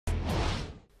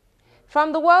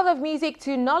From the world of music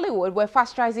to Nollywood, where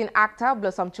fast-rising actor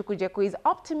Blossom Chukwujeku is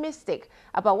optimistic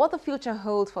about what the future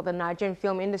holds for the Nigerian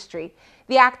film industry.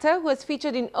 The actor, who has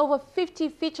featured in over 50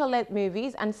 feature-length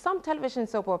movies and some television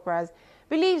soap operas,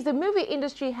 believes the movie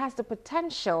industry has the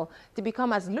potential to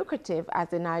become as lucrative as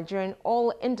the Nigerian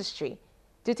oil industry.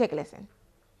 Do take a listen.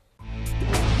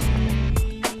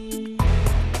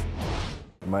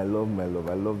 My love,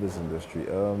 I love this industry.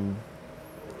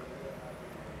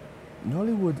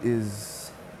 Nollywood is,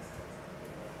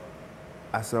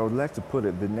 as I would like to put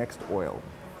it, the next oil.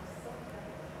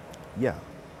 Yeah,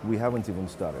 we haven't even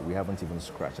started. We haven't even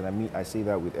scratched. And I say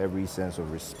that with every sense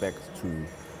of respect to,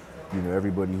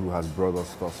 everybody who has brought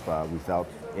us thus far without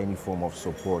any form of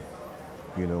support,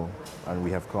 and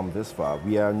we have come this far.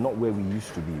 We are not where we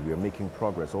used to be. We are making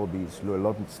progress, albeit slow. A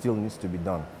lot still needs to be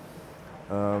done.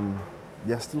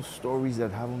 There are still stories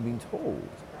that haven't been told.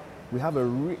 We have a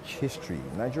rich history.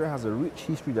 Nigeria has a rich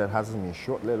history that hasn't been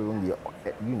short, let alone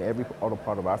every other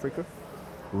part of Africa.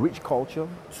 Rich culture,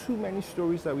 too many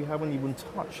stories that we haven't even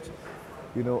touched.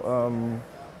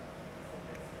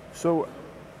 So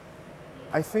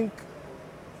I think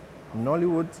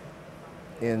Nollywood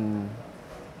in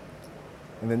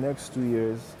the next 2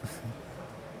 years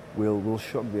will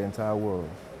shock the entire world.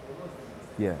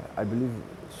 Yeah, I believe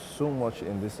so much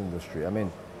in this industry. I mean,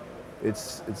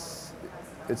 it's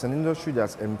an industry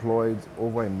that's employed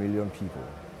over 1 million people,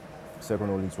 second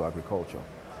only to agriculture,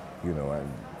 and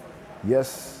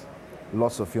yes,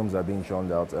 lots of films are being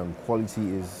churned out.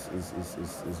 Quality is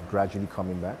gradually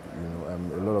coming back. A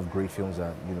lot of great films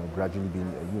are gradually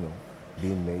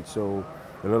being made. So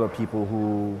a lot of people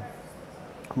who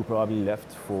probably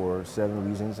left for certain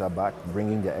reasons are back,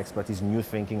 bringing their expertise, new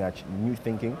thinking,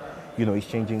 is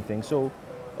changing things. So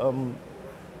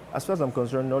as far as I'm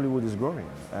concerned, Nollywood is growing,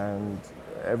 and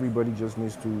everybody just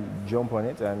needs to jump on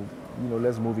it and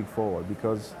let's move it forward,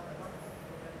 because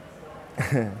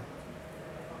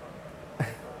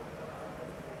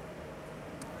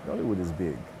Nollywood is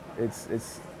big.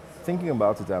 It's thinking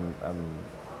about it, I'm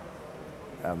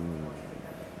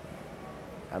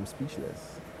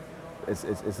speechless.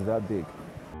 It's that big.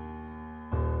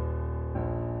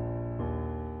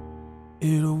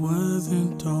 It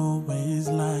wasn't always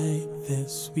like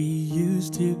this. We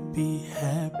used to be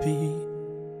happy.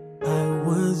 I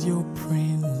was your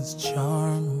Prince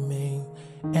Charming,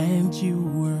 and you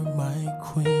were my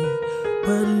queen.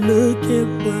 But look at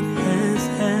what has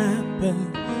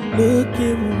happened. Look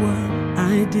at what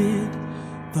I did.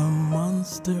 The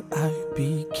monster I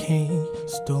became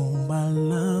stole my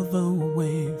love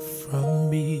away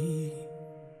from me.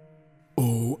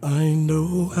 Oh, I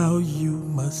know how you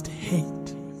must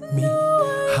hate me,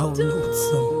 how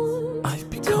lonesome I've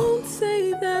become. Don't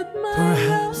say that,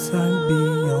 perhaps I'm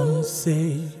beyond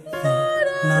saving,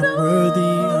 not worthy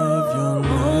of your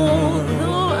love.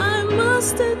 Although I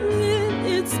must admit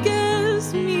it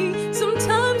scares me,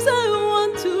 sometimes I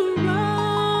want to run.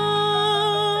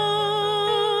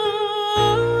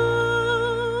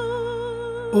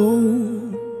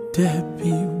 Oh,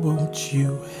 Debbie, won't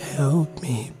you help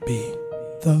me be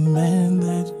the man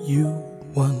that you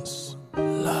once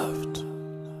loved?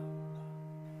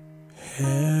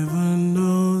 Heaven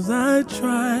knows I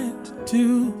tried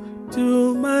to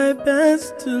do my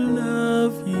best to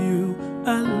love you.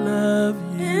 I love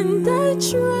you. And I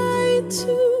tried